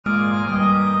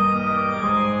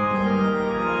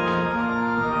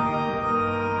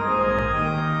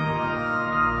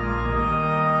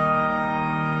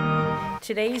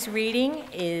Today's reading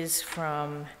is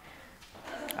from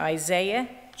Isaiah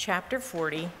chapter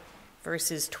 40,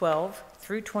 verses 12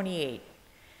 through 28.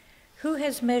 Who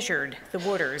has measured the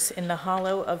waters in the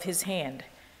hollow of his hand,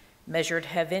 measured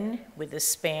heaven with a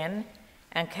span,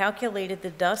 and calculated the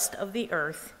dust of the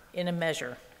earth in a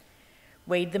measure,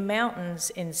 weighed the mountains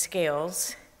in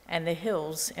scales and the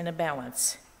hills in a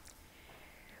balance?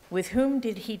 With whom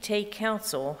did he take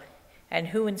counsel, and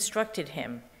who instructed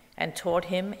him and taught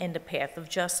him in the path of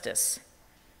justice?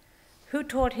 Who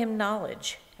taught him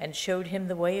knowledge and showed him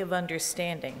the way of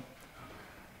understanding?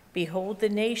 Behold, the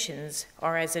nations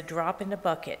are as a drop in a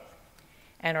bucket,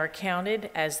 and are counted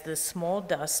as the small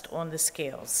dust on the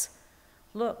scales.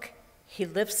 Look, he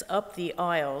lifts up the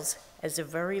isles as a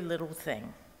very little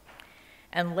thing.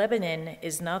 And Lebanon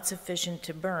is not sufficient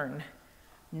to burn,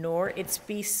 nor its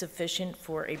beasts sufficient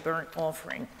for a burnt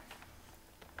offering.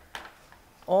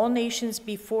 All nations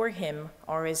before him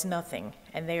are as nothing,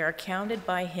 and they are counted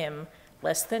by him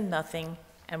less than nothing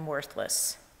and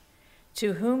worthless.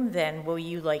 To whom then will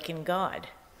you liken God?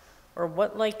 Or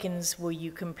what likens will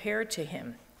you compare to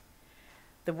him?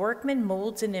 The workman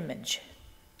molds an image.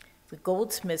 The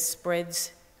goldsmith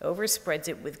overspreads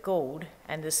it with gold,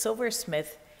 and the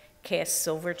silversmith casts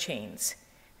silver chains.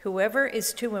 Whoever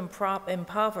is too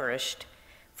impoverished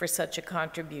for such a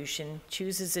contribution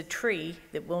chooses a tree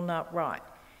that will not rot.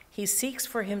 He seeks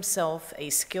for himself a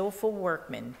skillful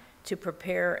workman to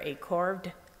prepare a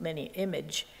carved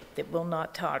image that will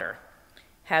not totter.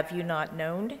 Have you not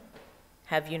known?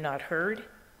 Have you not heard?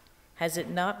 Has it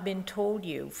not been told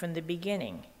you from the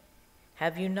beginning?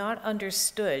 Have you not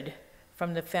understood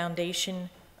from the foundation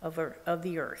of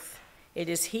the earth? It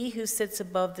is he who sits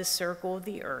above the circle of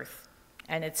the earth,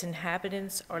 and its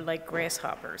inhabitants are like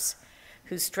grasshoppers,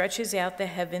 who stretches out the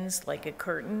heavens like a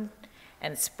curtain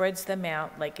and spreads them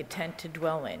out like a tent to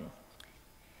dwell in.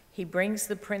 He brings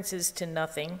the princes to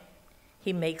nothing.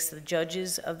 He makes the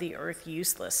judges of the earth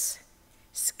useless.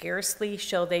 Scarcely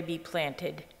shall they be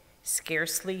planted,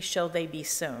 scarcely shall they be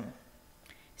sown.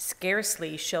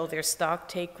 Scarcely shall their stock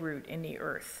take root in the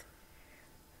earth.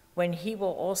 When he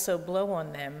will also blow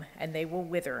on them, and they will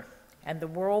wither, and the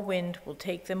whirlwind will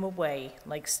take them away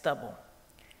like stubble.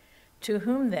 To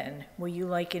whom then will you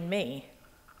liken me,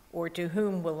 or to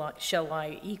whom shall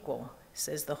I equal,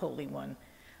 says the Holy One?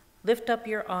 Lift up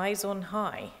your eyes on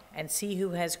high, and see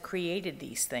who has created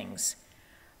these things.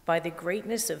 By the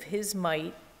greatness of his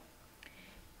might,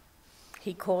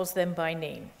 he calls them by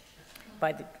name.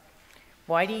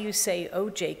 Why do you say, O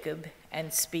Jacob,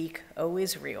 and speak, O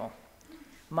Israel?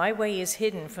 My way is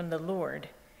hidden from the Lord,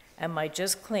 and my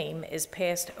just claim is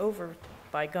passed over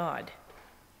by God.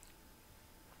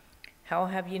 How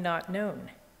have you not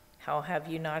known? How have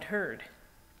you not heard?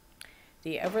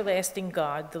 The everlasting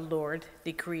God, the Lord,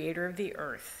 the creator of the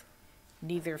earth,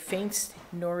 neither faints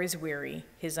nor is weary.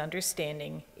 His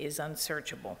understanding is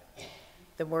unsearchable.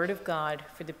 The word of God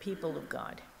for the people of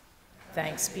God.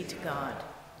 Thanks be to God.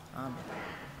 Amen.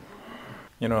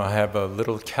 You know, I have a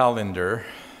little calendar,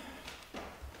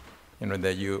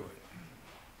 that you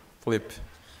flip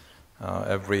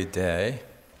every day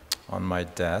on my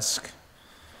desk.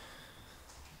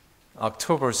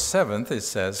 October 7th, it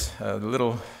says a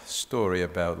little story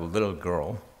about a little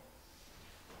girl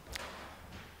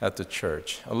at the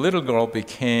church. A little girl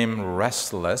became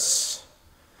restless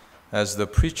as the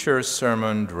preacher's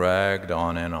sermon dragged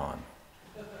on and on.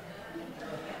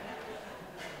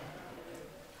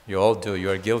 You all do.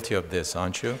 You are guilty of this,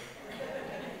 aren't you?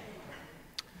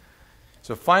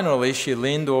 So finally, she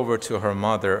leaned over to her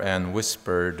mother and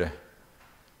whispered,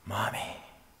 "Mommy,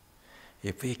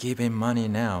 if we give him money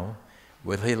now,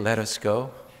 will he let us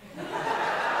go?"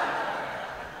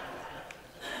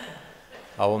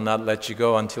 "I will not let you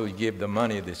go until you give the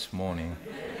money this morning."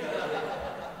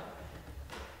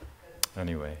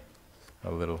 Anyway, a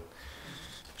little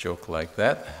joke like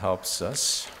that helps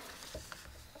us.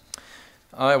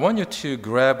 I want you to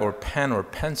grab a pen or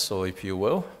pencil, if you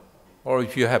will. Or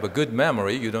if you have a good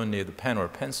memory, you don't need a pen or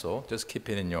pencil. Just keep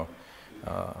it in your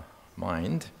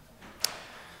mind.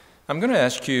 I'm going to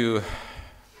ask you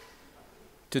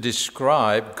to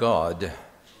describe God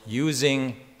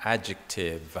using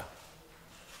adjective.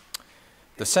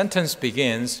 The sentence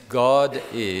begins, God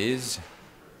is ...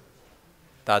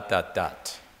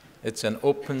 It's an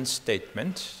open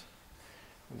statement.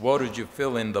 What would you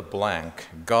fill in the blank?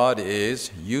 God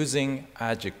is using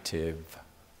adjective.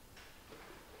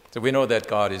 So we know that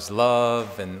God is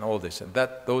love and all this.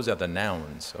 Those are the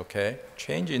nouns, okay?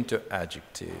 Change into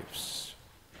adjectives.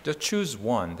 Just choose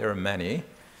one. There are many.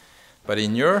 But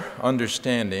in your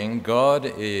understanding, God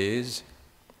is ...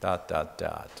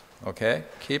 Okay?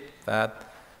 Keep that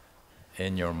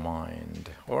in your mind,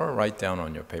 or write down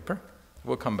on your paper.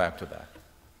 We'll come back to that.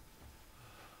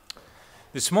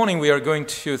 This morning we are going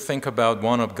to think about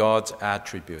one of God's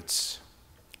attributes,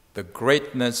 the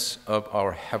greatness of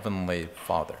our Heavenly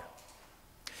Father.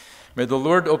 May the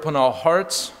Lord open our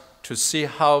hearts to see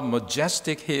how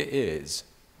majestic He is,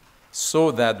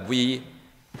 so that we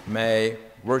may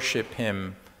worship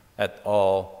Him at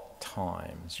all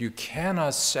times. You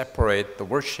cannot separate the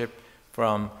worship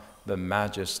from the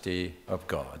majesty of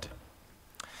God.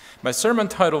 My sermon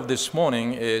title this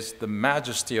morning is The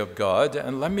Majesty of God,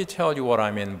 and let me tell you what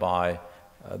I mean by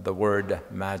the word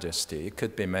majesty. It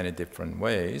could be many different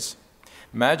ways.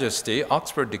 Majesty,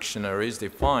 Oxford Dictionary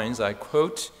defines, I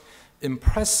quote,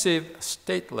 impressive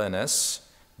stateliness,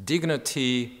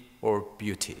 dignity, or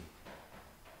beauty.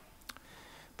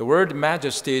 The word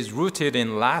majesty is rooted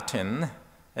in Latin,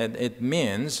 and it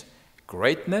means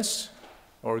greatness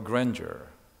or grandeur.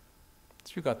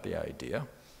 So you got the idea.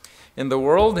 In the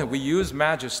world, we use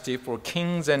majesty for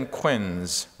kings and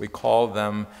queens. We call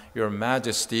them Your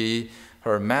Majesty,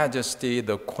 Her Majesty,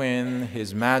 the Queen,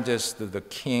 His Majesty, the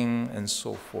King, and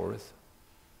so forth.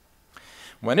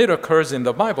 When it occurs in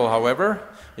the Bible, however,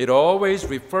 it always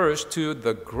refers to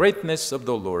the greatness of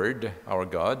the Lord, our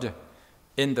God,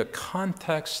 in the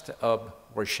context of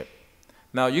worship.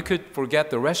 Now, you could forget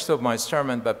the rest of my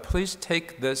sermon, but please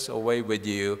take this away with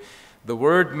you. The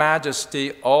word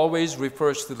majesty always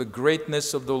refers to the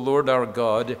greatness of the Lord our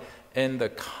God in the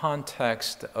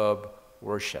context of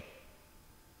worship.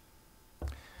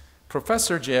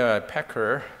 Professor J.I.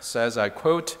 Packer says, I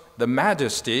quote, the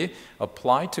majesty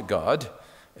applied to God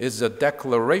is a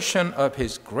declaration of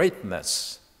His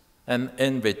greatness, an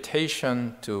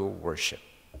invitation to worship.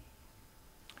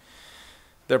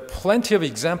 There are plenty of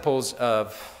examples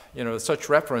of such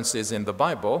references in the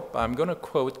Bible, but I'm going to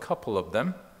quote a couple of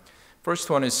them.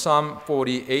 First one is Psalm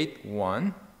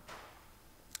 48:1.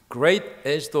 Great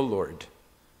is the Lord,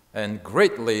 and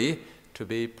greatly to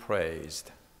be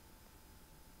praised.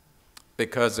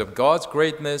 Because of God's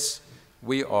greatness,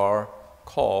 we are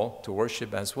called to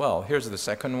worship as well. Here's the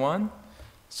second one,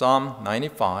 Psalm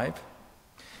 95.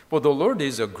 For the Lord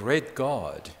is a great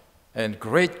God, and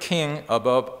great King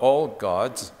above all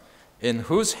gods, in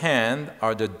whose hand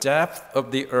are the depths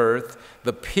of the earth,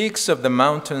 the peaks of the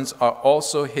mountains are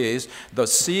also His, the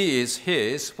sea is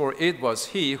His, for it was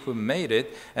He who made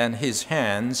it, and His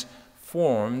hands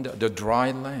formed the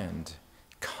dry land.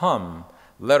 Come,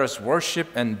 let us worship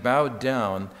and bow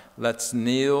down. Let's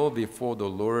kneel before the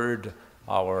Lord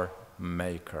our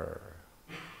Maker.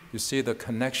 You see the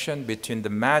connection between the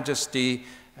majesty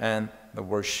and the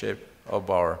worship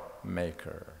of our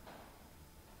Maker.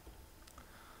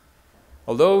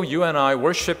 Although you and I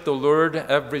worship the Lord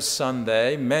every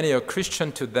Sunday, many a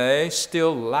Christian today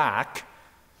still lack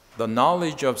the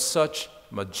knowledge of such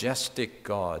majestic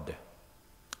God.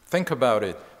 Think about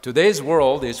it. Today's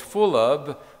world is full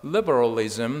of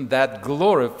liberalism that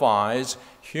glorifies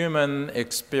human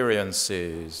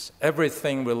experiences.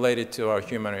 Everything related to our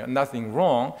human, nothing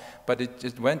wrong, but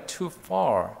it went too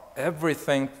far.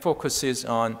 Everything focuses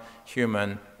on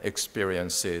human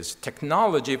experiences.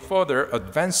 Technology further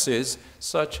advances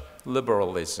such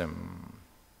liberalism.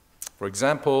 For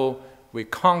example, we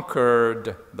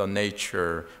conquered the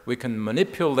nature. We can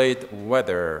manipulate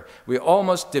weather. We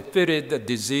almost defeated the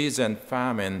disease and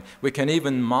famine. We can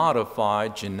even modify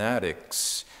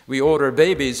genetics. We order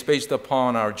babies based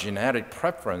upon our genetic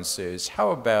preferences. How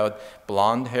about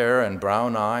blonde hair and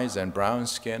brown eyes and brown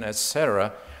skin,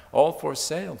 etc.? All for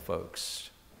sale, folks.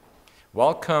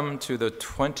 Welcome to the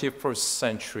 21st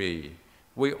century.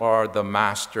 We are the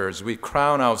masters. We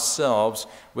crown ourselves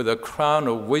with a crown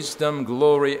of wisdom,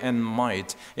 glory, and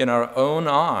might. In our own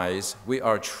eyes, we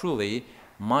are truly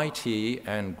mighty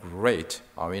and great,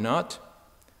 are we not?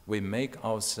 We make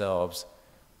ourselves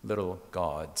little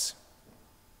gods.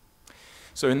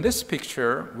 So in this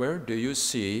picture, where do you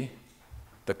see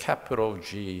the capital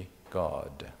G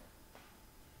God?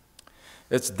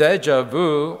 It's deja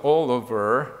vu all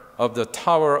over of the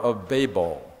Tower of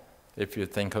Babel, if you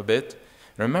think of it.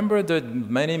 Remember that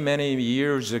many, many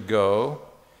years ago,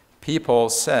 people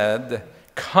said,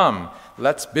 come,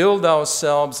 let's build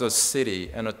ourselves a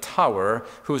city and a tower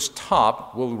whose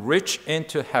top will reach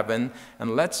into heaven,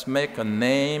 and let's make a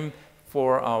name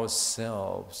for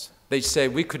ourselves. They say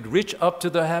we could reach up to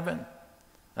the heaven,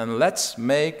 and let's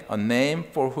make a name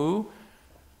for who?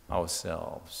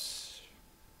 Ourselves.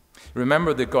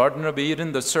 Remember the Garden of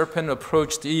Eden, the serpent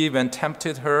approached Eve and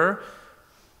tempted her.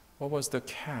 What was the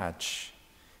catch?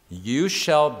 You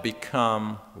shall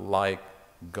become like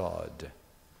God.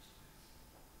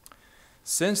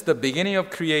 Since the beginning of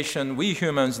creation, we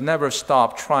humans never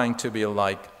stop trying to be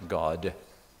like God.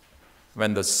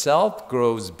 When the self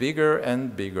grows bigger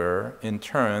and bigger, in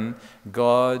turn,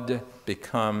 God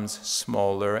becomes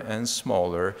smaller and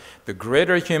smaller. The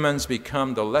greater humans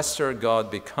become, the lesser God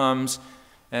becomes.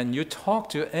 And you talk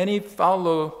to any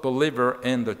fellow believer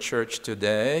in the church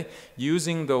today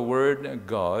using the word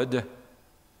God,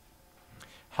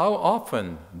 how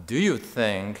often do you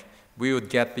think we would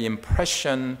get the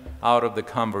impression out of the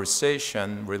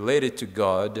conversation related to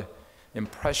God,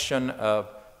 impression of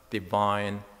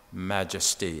divine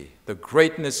majesty, the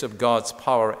greatness of God's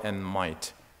power and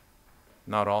might?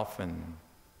 Not often.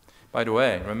 By the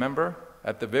way, remember,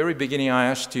 at the very beginning I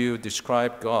asked you to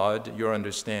describe God, your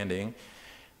understanding.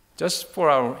 Just for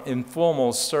our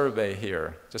informal survey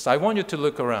here, I want you to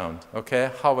look around,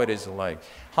 okay, how it is like.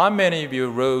 How many of you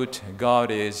wrote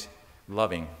God is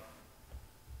loving?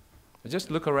 Just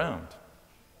look around,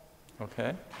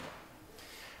 okay?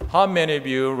 How many of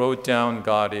you wrote down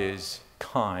God is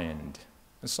kind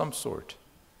of some sort,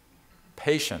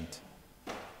 patient?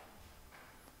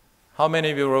 How many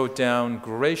of you wrote down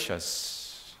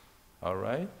gracious? All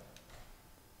right?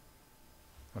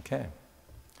 Okay.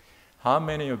 How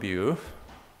many of you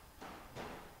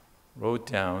wrote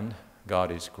down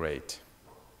God is great?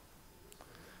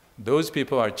 Those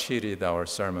people are cheated our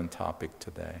sermon topic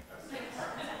today.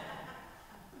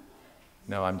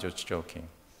 No, I'm just joking.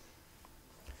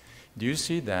 Do you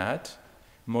see that?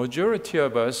 Majority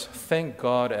of us think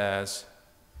God as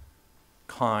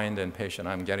kind and patient.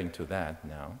 I'm getting to that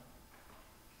now.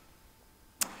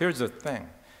 Here's the thing.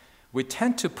 We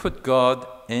tend to put God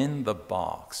in the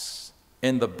box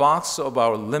of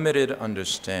our limited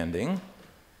understanding,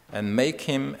 and make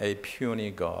him a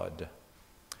puny God.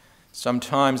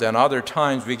 Sometimes and other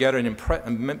times we get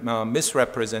a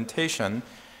misrepresentation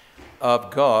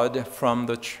of God from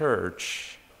the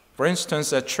church. For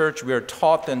instance, at church we are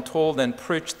taught and told and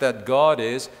preached that God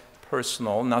is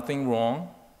personal, nothing wrong.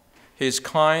 He is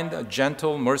kind,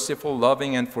 gentle, merciful,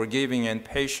 loving, and forgiving and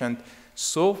patient.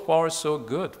 So far, so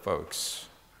good, folks.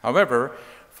 However,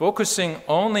 focusing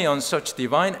only on such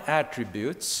divine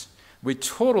attributes, we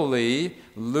totally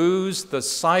lose the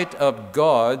sight of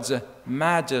God's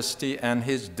majesty and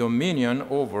his dominion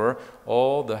over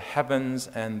all the heavens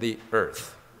and the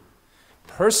earth.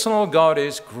 Personal God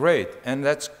is great, and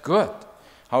that's good.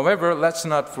 However, let's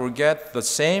not forget the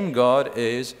same God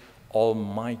is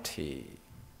almighty.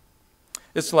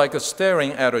 It's like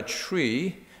staring at a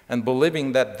tree and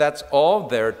believing that that's all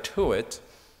there to it,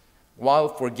 while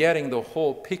forgetting the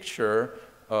whole picture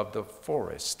of the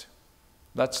forest.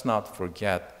 Let's not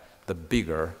forget the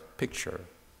bigger picture.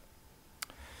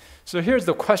 So here's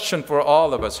the question for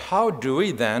all of us. How do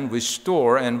we then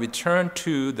restore and return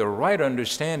to the right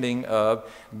understanding of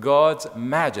God's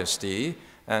majesty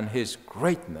and his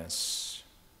greatness?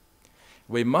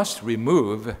 We must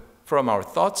remove from our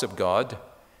thoughts of God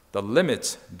the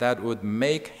limits that would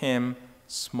make him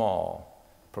small.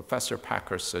 Professor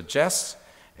Packer suggests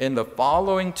in the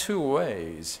following two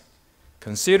ways: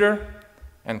 consider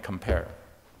and compare.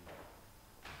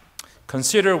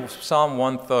 Consider Psalm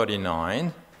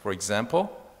 139, for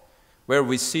example, where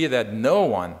we see that no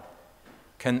one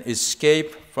can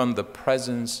escape from the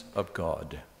presence of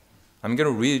God. I'm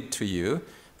going to read to you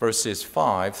verses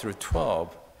 5 through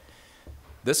 12.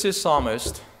 This is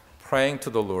psalmist praying to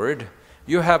the Lord.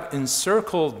 You have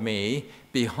encircled me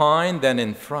behind and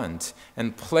in front,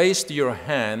 and placed your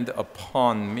hand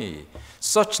upon me.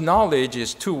 Such knowledge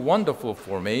is too wonderful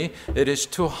for me. It is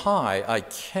too high. I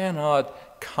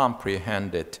cannot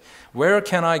comprehend it. Where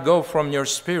can I go from your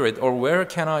spirit, or where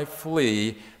can I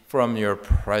flee from your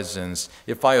presence?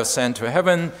 If I ascend to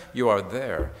heaven, you are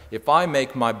there. If I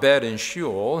make my bed in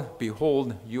Sheol,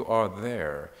 behold, you are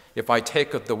there. If I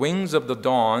take up the wings of the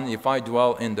dawn, if I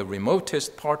dwell in the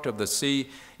remotest part of the sea,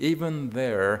 even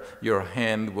there your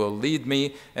hand will lead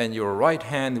me, and your right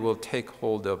hand will take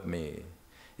hold of me.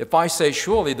 If I say,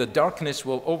 surely the darkness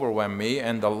will overwhelm me,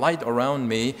 and the light around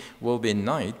me will be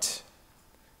night,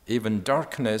 even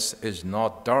darkness is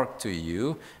not dark to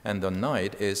you, and the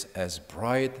night is as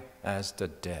bright as the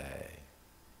day.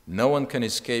 No one can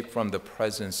escape from the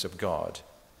presence of God.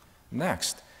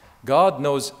 Next, God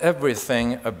knows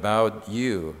everything about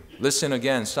you. Listen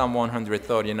again, Psalm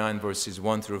 139, verses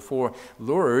 1 through 4.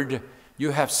 Lord,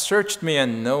 you have searched me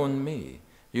and known me.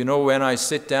 You know when I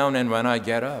sit down and when I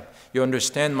get up. You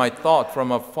understand my thought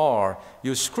from afar.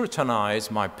 You scrutinize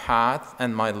my path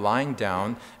and my lying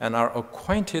down, and are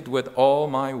acquainted with all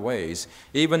my ways.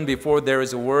 Even before there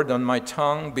is a word on my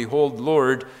tongue, behold,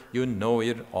 Lord, you know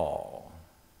it all.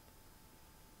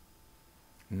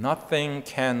 Nothing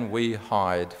can we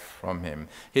hide from him.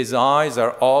 His eyes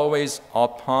are always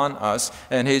upon us,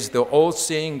 and he's the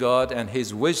all-seeing God, and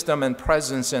his wisdom and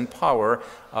presence and power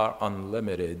are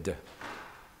unlimited.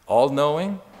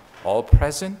 All-knowing,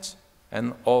 all-present,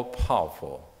 and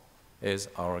all-powerful is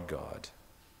our God.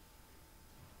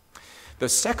 The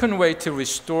second way to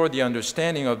restore the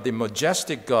understanding of the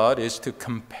majestic God is to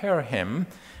compare him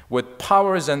with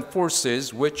powers and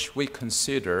forces which we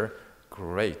consider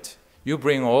great. You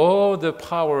bring all the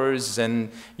powers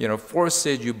and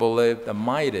forces you believe the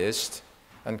mightiest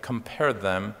and compare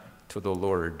them to the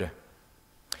Lord.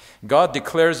 God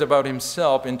declares about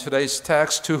himself in today's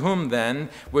text, "To whom then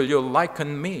will you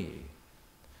liken me?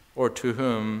 Or to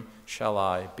whom shall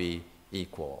I be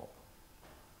equal?"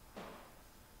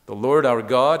 The Lord our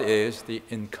God is the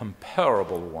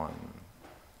incomparable one.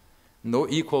 No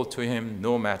equal to him,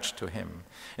 no match to him.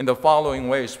 In the following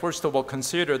ways, first of all,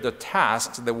 consider the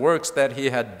tasks, the works that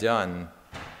he had done.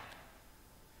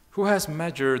 Who has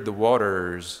measured the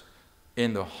waters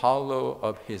in the hollow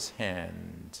of his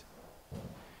hand?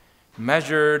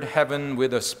 Measured heaven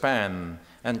with a span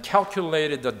and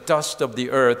calculated the dust of the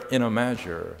earth in a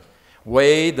measure.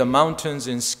 Weighed the mountains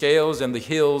in scales and the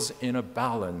hills in a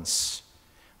balance.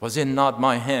 Was it not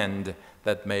my hand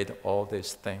that made all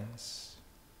these things?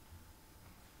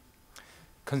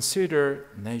 Consider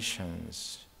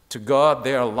nations. To God,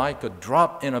 they are like a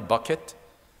drop in a bucket,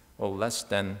 or less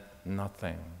than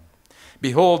nothing.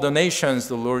 Behold, the nations,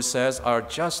 the Lord says, are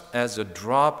just as a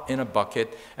drop in a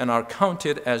bucket and are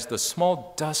counted as the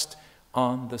small dust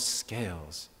on the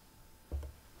scales.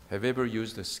 Have you ever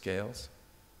used the scales?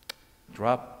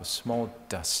 Drop a small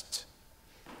dust.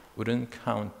 Wouldn't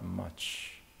count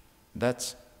much.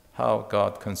 That's how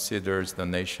God considers the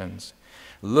nations.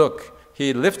 Look,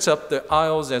 he lifts up the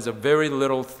isles as a very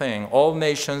little thing. All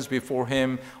nations before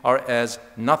him are as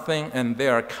nothing, and they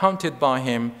are counted by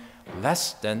him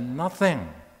less than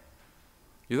nothing.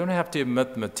 You don't have to be a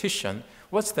mathematician.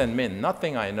 What's that mean?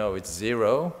 Nothing, I know, it's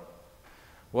zero.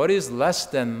 What is less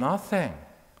than nothing?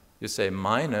 You say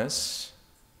minus,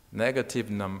 negative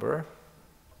number.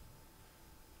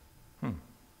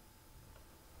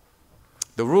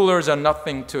 The rulers are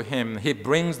nothing to him. He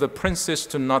brings the princes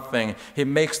to nothing. He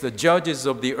makes the judges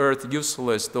of the earth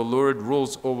useless. The Lord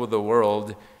rules over the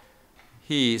world.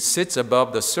 He sits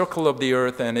above the circle of the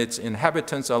earth, and its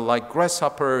inhabitants are like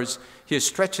grasshoppers. He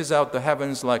stretches out the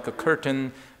heavens like a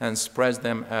curtain and spreads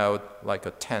them out like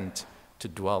a tent to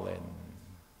dwell in.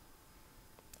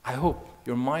 I hope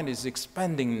your mind is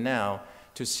expanding now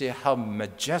to see how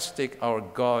majestic our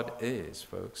God is,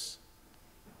 folks.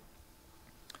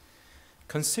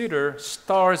 Consider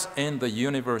stars in the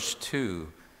universe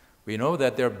too. We know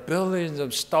that there are billions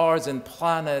of stars and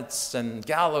planets and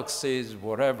galaxies,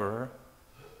 whatever.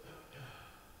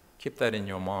 Keep that in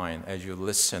your mind as you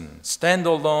listen. Stand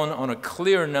alone on a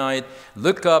clear night,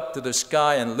 look up to the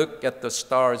sky and look at the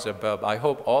stars above. I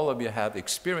hope all of you have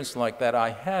experience like that. I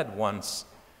had once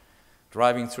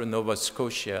driving through Nova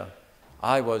Scotia.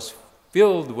 I was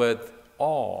filled with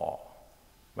awe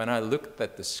when I looked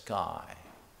at the sky.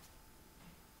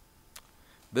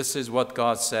 This is what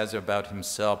God says about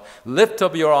himself. Lift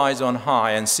up your eyes on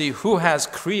high and see who has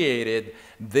created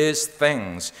these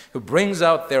things, who brings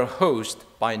out their host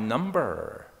by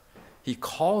number. He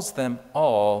calls them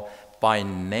all by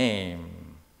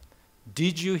name.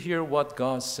 Did you hear what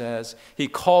God says? He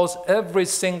calls every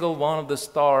single one of the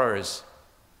stars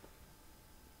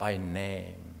by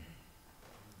name.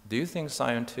 Do you think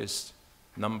scientists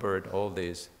numbered all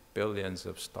these billions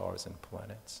of stars and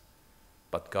planets?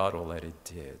 But God already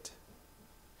did.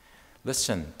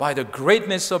 Listen, by the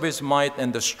greatness of his might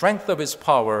and the strength of his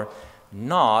power,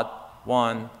 not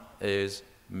one is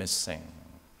missing.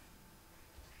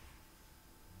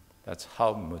 That's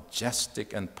how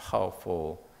majestic and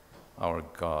powerful our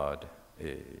God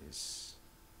is.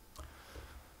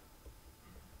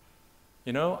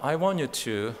 You know, I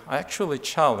actually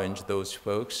challenge those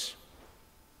folks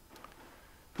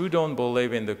who don't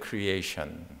believe in the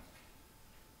creation.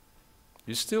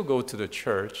 You still go to the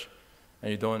church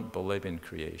and you don't believe in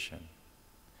creation.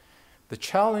 The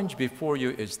challenge before you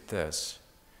is this.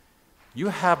 You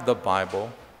have the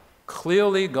Bible.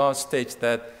 Clearly God states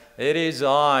that it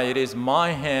is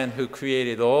my hand who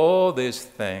created all these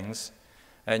things.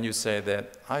 And you say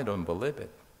that, I don't believe it.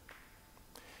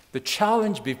 The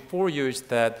challenge before you is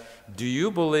that, do you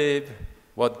believe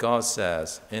what God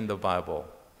says in the Bible?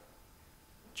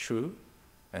 True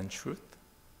and truth?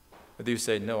 Or do you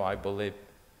say, no, I believe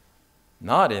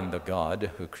not in the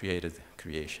God who created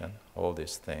creation, all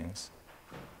these things?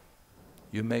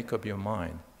 You make up your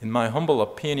mind. In my humble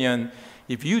opinion,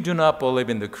 if you do not believe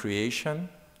in the creation,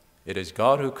 It is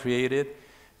God who created.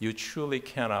 You truly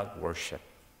cannot worship.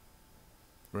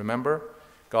 Remember,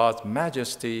 God's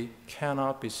majesty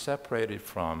cannot be separated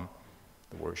from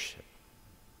the worship.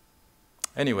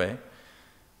 Anyway,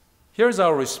 here's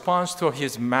our response to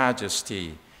his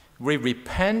majesty. We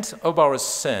repent of our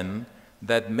sin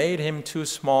that made him too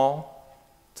small,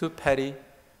 too petty,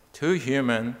 too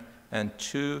human, and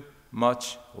too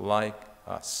much like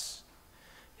us.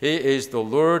 He is the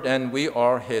Lord and we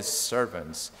are his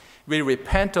servants. We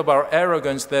repent of our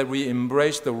arrogance that we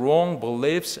embrace the wrong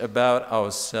beliefs about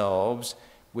ourselves.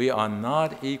 We are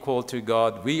not equal to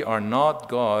God. We are not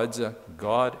gods.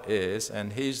 God is,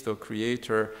 and he's the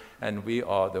creator, and we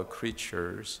are the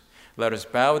creatures. Let us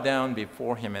bow down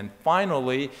before him. And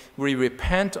finally, we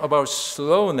repent of our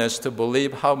slowness to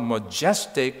believe how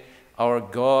majestic our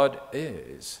God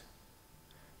is.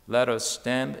 Let us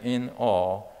stand in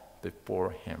awe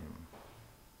before him.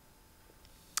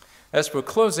 As for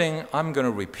closing, I'm going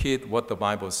to repeat what the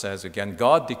Bible says again.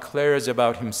 God declares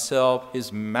about himself,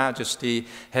 his majesty.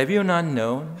 Have you not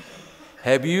known?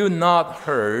 Have you not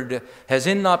heard? Has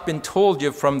it not been told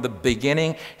you from the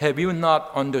beginning? Have you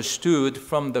not understood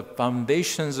from the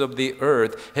foundations of the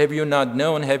earth? Have you not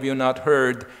known? Have you not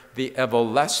heard? The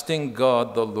everlasting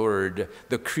God, the Lord,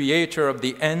 the creator of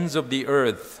the ends of the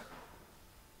earth.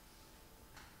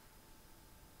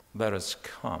 Let us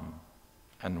come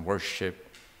and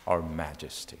worship our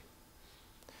majesty.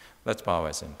 Let's bow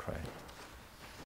as in prayer.